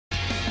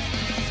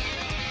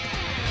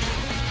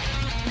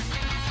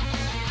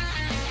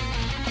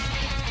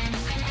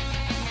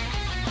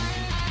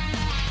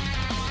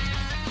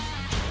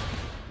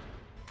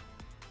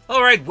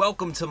Alright,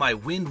 welcome to my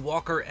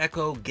Windwalker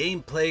Echo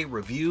gameplay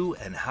review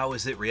and how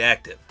is it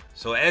reactive.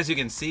 So as you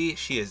can see,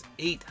 she is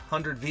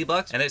 800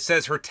 V-Bucks and it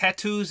says her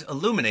tattoos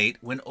illuminate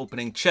when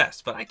opening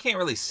chests, but I can't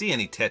really see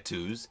any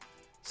tattoos,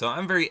 so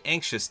I'm very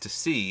anxious to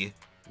see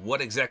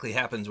what exactly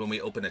happens when we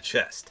open a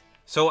chest.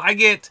 So I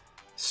get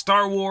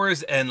Star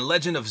Wars and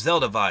Legend of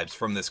Zelda vibes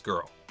from this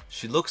girl.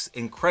 She looks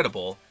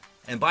incredible,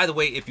 and by the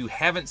way, if you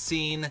haven't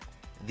seen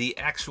the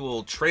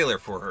actual trailer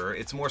for her,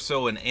 it's more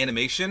so an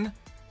animation,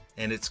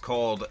 and it's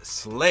called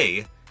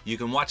Slay. You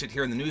can watch it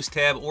here in the news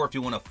tab, or if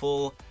you want a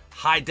full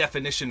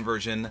high-definition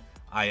version,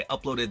 I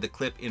uploaded the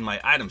clip in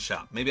my item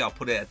shop. Maybe I'll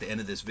put it at the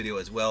end of this video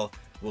as well.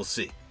 We'll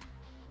see.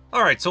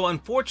 Alright, so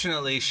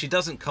unfortunately, she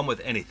doesn't come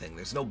with anything.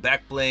 There's no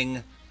back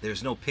bling,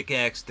 there's no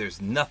pickaxe, there's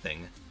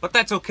nothing. But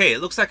that's okay. It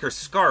looks like her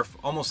scarf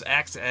almost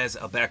acts as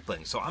a back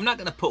bling, so I'm not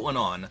going to put one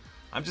on.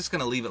 I'm just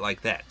going to leave it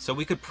like that. So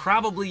we could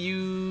probably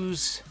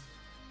use,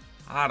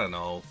 I don't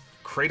know,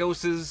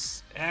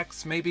 Kratos'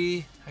 axe,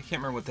 maybe? I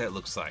can't remember what that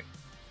looks like.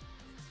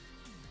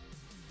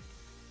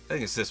 I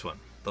think it's this one,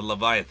 the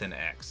Leviathan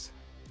axe.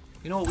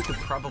 You know what, we could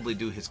probably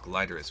do his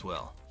glider as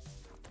well.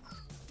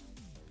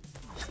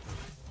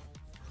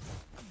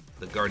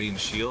 The Guardian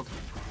Shield?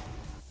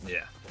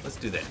 Yeah, let's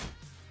do that.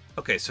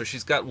 Okay, so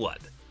she's got what?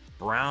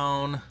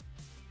 Brown,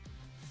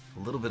 a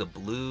little bit of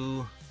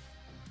blue,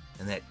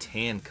 and that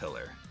tan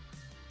color.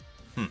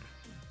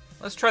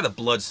 Let's try the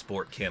Blood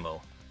Sport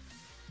camo.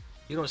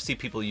 You don't see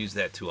people use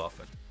that too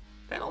often.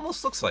 That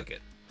almost looks like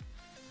it.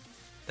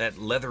 That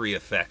leathery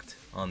effect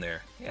on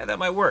there. Yeah, that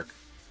might work.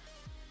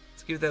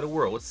 Let's give that a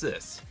whirl. What's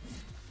this?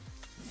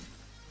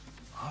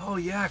 Oh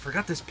yeah, I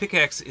forgot this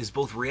pickaxe is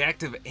both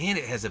reactive and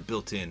it has a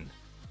built-in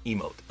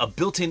emote. A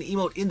built-in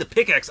emote in the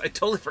pickaxe. I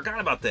totally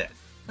forgot about that.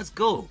 Let's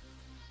go.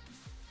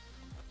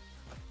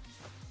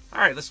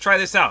 Alright, let's try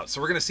this out. So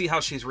we're going to see how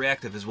she's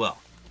reactive as well.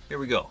 Here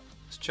we go.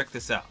 Let's check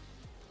this out.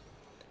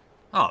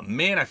 Oh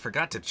man, I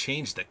forgot to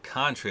change the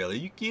contrail. Are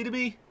you kidding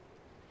me?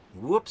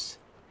 Whoops.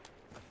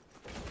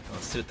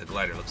 Let's see what the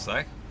glider looks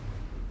like.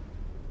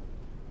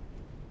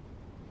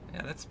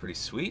 Yeah, that's pretty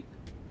sweet.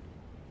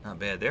 Not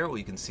bad there. Well,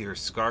 you can see her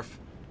scarf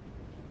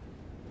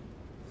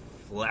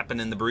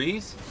flapping in the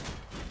breeze.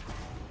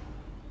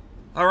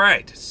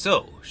 Alright,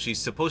 so she's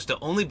supposed to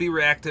only be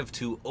reactive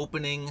to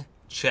opening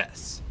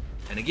chests.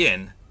 And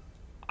again,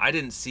 I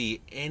didn't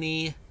see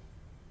any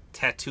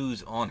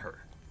tattoos on her.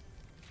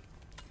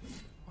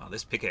 Wow,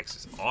 this pickaxe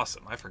is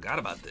awesome. I forgot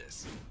about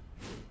this.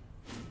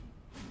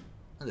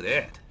 Look at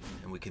that.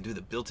 And we can do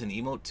the built-in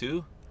emote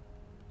too.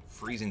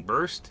 Freezing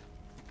burst.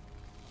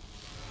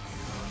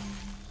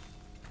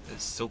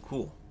 That's so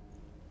cool.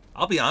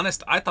 I'll be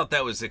honest, I thought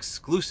that was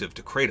exclusive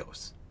to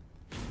Kratos.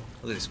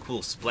 Look at this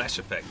cool splash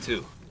effect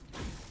too.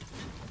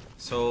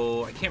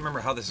 So, I can't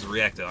remember how this is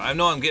reactive. I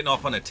know I'm getting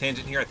off on a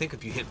tangent here. I think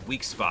if you hit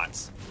weak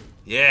spots.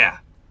 Yeah.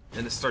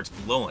 Then it starts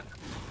glowing.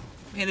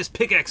 Man, this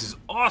pickaxe is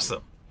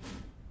awesome.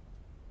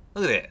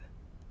 Look at that.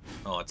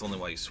 Oh, it's only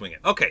while you swing it.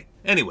 Okay,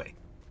 anyway.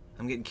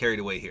 I'm getting carried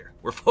away here.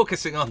 We're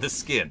focusing on the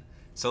skin.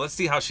 So let's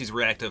see how she's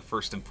reactive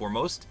first and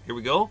foremost. Here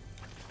we go.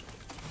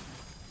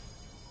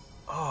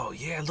 Oh,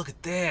 yeah, look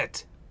at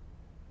that.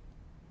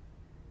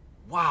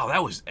 Wow,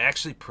 that was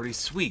actually pretty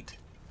sweet.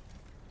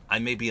 I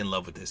may be in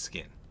love with this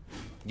skin.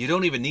 You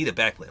don't even need a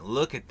backbling.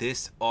 Look at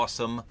this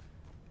awesome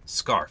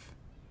scarf.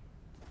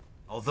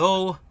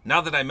 Although,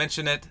 now that I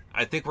mention it,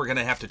 I think we're going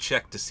to have to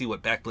check to see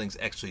what backblings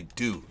actually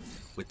do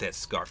with that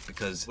scarf.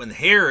 Because when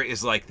hair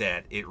is like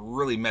that, it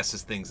really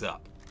messes things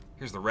up.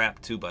 Here's the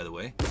wrap too, by the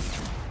way.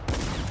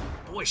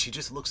 Boy, she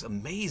just looks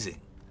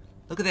amazing.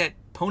 Look at that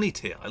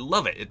ponytail. I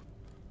love it. It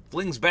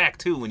flings back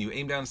too when you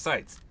aim down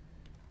sights.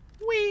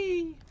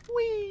 Whee!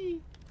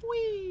 Whee!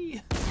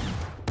 Whee!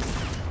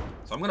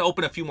 So I'm going to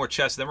open a few more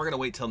chests, then we're going to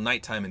wait till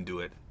nighttime and do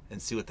it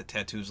and see what the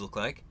tattoos look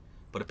like.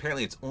 But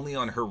apparently it's only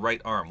on her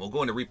right arm. We'll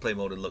go into replay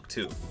mode and look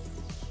too.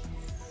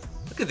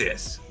 Look at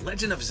this.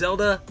 Legend of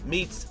Zelda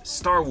meets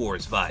Star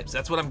Wars vibes.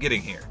 That's what I'm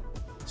getting here.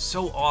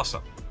 So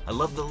awesome. I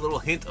love the little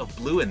hint of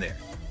blue in there.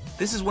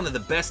 This is one of the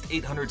best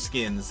 800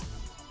 skins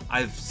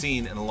I've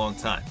seen in a long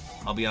time.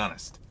 I'll be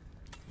honest.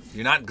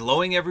 You're not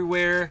glowing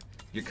everywhere.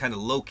 You're kind of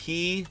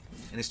low-key.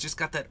 And it's just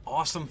got that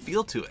awesome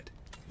feel to it.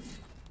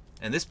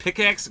 And this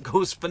pickaxe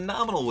goes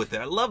phenomenal with it.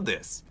 I love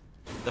this.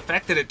 The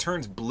fact that it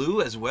turns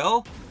blue as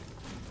well.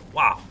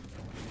 Wow.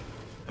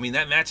 I mean,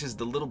 that matches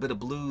the little bit of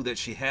blue that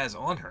she has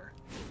on her.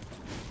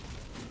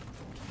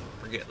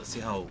 Forget. Let's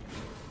see how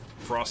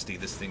frosty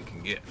this thing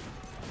can get.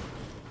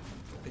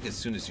 I think as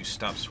soon as you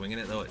stop swinging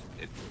it, though,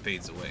 it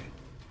fades away.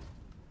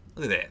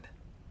 Look at that.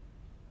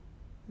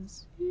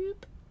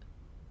 Zoop.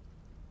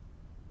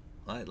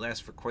 Well, it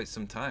lasts for quite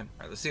some time.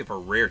 All right, let's see if our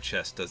rare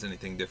chest does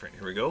anything different.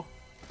 Here we go.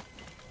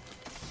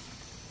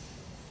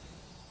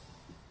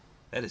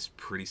 That is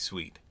pretty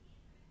sweet.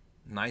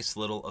 Nice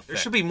little effect. There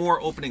should be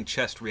more opening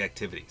chest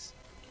reactivities.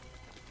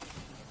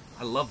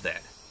 I love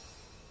that.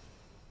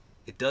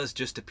 It does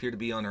just appear to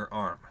be on her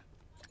arm.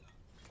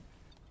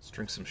 Let's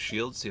drink some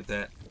shield, see if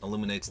that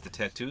illuminates the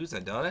tattoos. I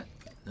doubt it.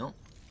 No.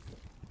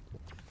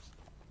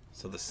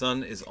 So the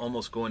sun is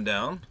almost going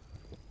down.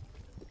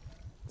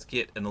 Let's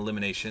get an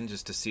elimination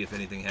just to see if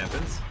anything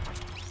happens.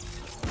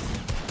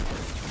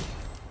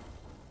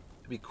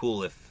 It'd be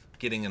cool if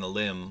getting an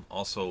elim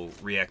also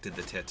reacted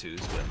the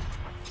tattoos, but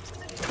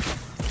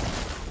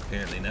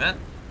apparently not.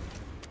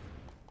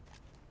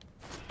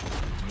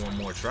 One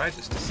more try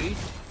just to see.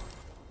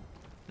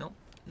 Nope,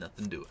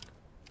 nothing doing.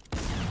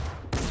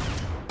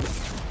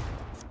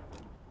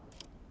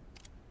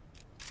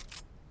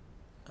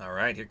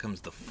 Alright, here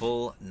comes the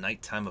full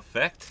nighttime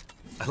effect.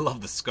 I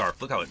love the scarf.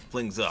 Look how it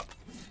flings up.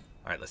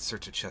 Alright, let's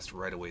search a chest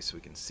right away so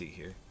we can see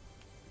here.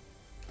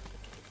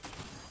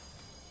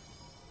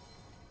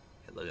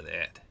 Hey, look at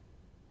that.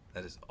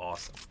 That is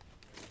awesome.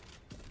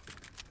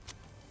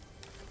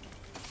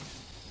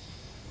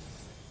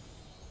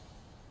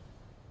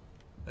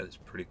 That is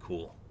pretty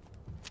cool.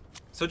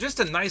 So just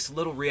a nice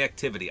little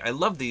reactivity. I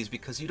love these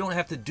because you don't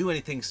have to do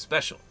anything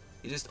special.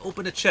 You just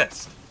open a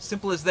chest.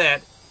 Simple as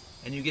that.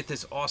 And you get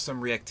this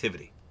awesome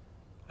reactivity.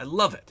 I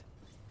love it.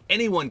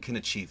 Anyone can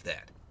achieve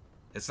that.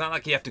 It's not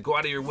like you have to go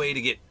out of your way to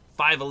get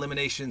 5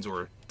 eliminations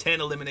or 10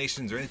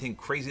 eliminations or anything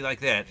crazy like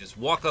that. Just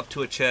walk up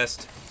to a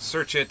chest,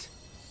 search it,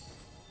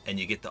 and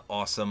you get the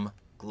awesome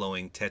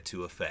glowing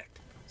tattoo effect.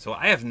 So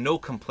I have no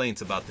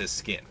complaints about this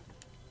skin.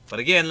 But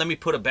again, let me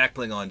put a back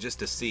bling on just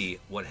to see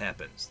what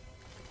happens.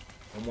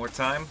 One more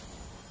time.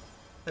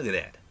 Look at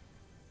that.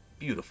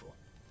 Beautiful.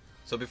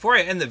 So before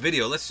I end the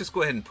video, let's just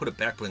go ahead and put a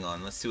back bling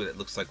on. Let's see what it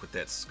looks like with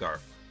that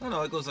scarf. Oh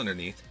no, it goes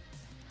underneath.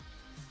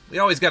 We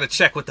always got to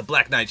check what the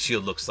Black Knight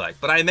shield looks like.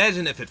 But I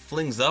imagine if it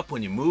flings up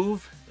when you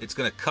move, it's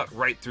going to cut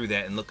right through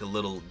that and look a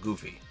little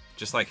goofy.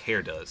 Just like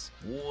hair does.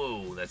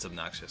 Whoa, that's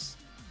obnoxious.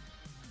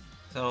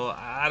 So,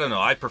 I don't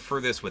know. I prefer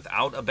this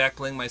without a back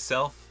bling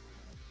myself.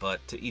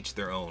 But to each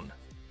their own.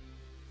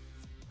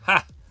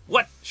 Ha!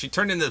 What? She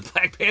turned into the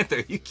Black Panther.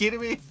 Are you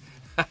kidding me?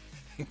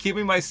 Give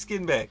me my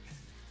skin back.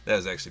 That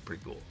was actually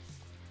pretty cool.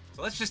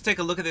 So let's just take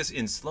a look at this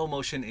in slow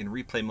motion in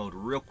replay mode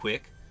real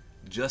quick,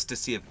 just to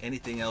see if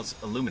anything else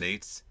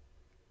illuminates.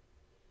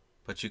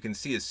 But you can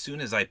see as soon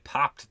as I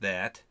popped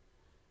that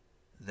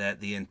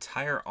the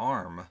entire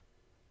arm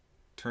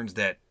turns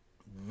that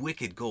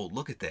wicked gold.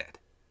 Look at that.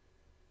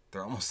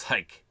 They're almost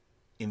like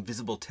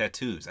invisible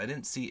tattoos. I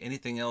didn't see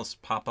anything else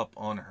pop up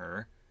on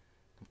her.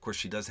 Of course,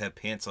 she does have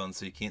pants on,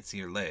 so you can't see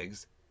her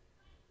legs.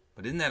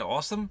 But isn't that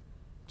awesome?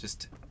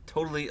 Just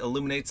totally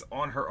illuminates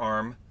on her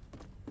arm,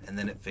 and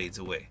then it fades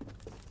away.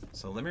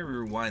 So let me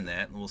rewind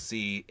that, and we'll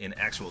see in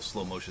actual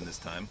slow motion this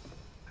time.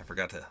 I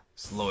forgot to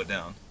slow it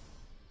down.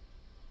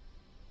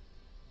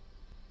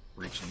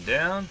 Reaching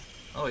down.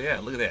 Oh yeah,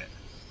 look at that.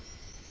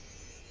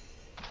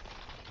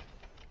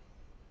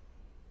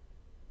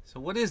 So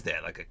what is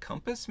that? Like a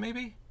compass,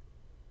 maybe?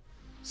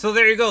 So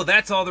there you go.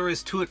 That's all there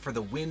is to it for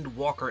the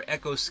Windwalker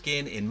Echo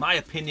skin. In my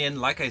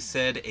opinion, like I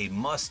said, a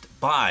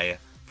must-buy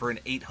for an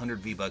 800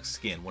 V-Bucks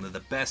skin. One of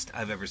the best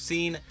I've ever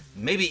seen.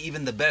 Maybe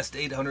even the best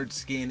 800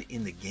 skin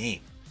in the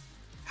game.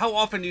 How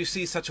often do you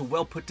see such a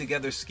well put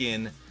together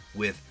skin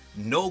with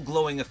no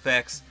glowing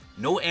effects,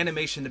 no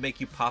animation to make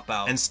you pop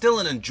out, and still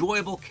an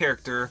enjoyable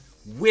character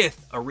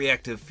with a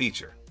reactive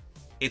feature?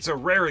 It's a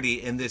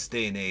rarity in this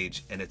day and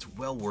age, and it's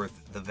well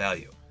worth the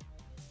value.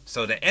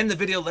 So to end the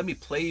video, let me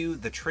play you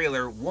the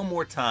trailer one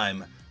more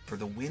time for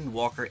the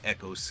Windwalker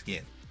Echo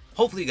skin.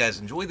 Hopefully you guys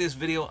enjoyed this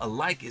video. A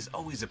like is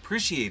always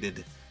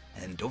appreciated.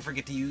 And don't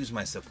forget to use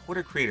my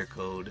Support-A-Creator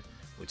Code,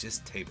 which is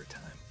Tabor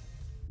time.